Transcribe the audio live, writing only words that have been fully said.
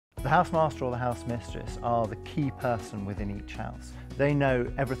housemaster or the housemistress are the key person within each house. They know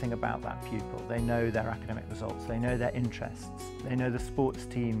everything about that pupil. They know their academic results, they know their interests, they know the sports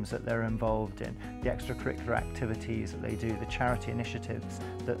teams that they're involved in, the extracurricular activities that they do, the charity initiatives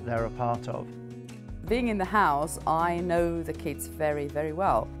that they're a part of. Being in the house, I know the kids very, very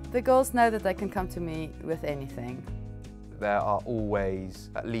well. The girls know that they can come to me with anything. There are always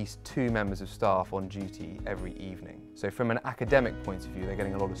at least 2 members of staff on duty every evening. So from an academic point of view, they're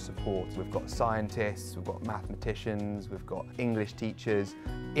getting a lot of support. We've got scientists, we've got mathematicians, we've got English teachers.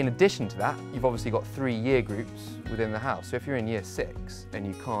 In addition to that, you've obviously got 3 year groups within the house. So if you're in year 6 and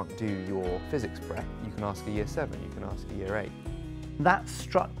you can't do your physics prep, you can ask a year 7, you can ask a year 8. That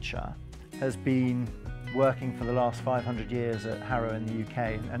structure has been working for the last 500 years at Harrow in the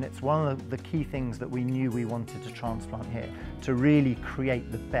UK, and it's one of the key things that we knew we wanted to transplant here, to really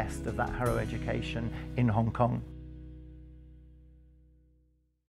create the best of that Harrow education in Hong Kong.